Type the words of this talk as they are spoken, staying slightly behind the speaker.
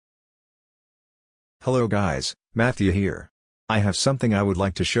Hello guys, Matthew here. I have something I would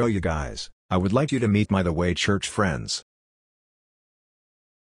like to show you guys. I would like you to meet my The Way Church friends.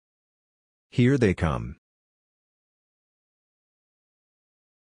 Here they come.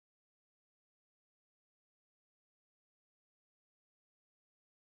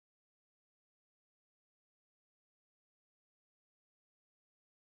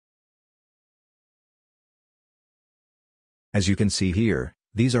 As you can see here,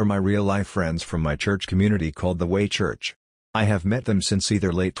 these are my real-life friends from my church community called The Way Church. I have met them since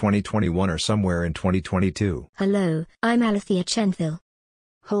either late 2021 or somewhere in 2022. Hello, I'm Alethea Chenthil.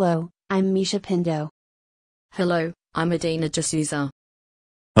 Hello, I'm Mischa Pinto. Hello, I'm Adina.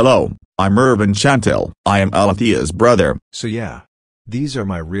 Hello, I'm Irvin Chantel. I am Alethea's brother. So yeah, these are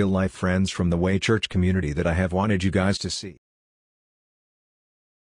my real-life friends from The Way Church community that I have wanted you guys to see.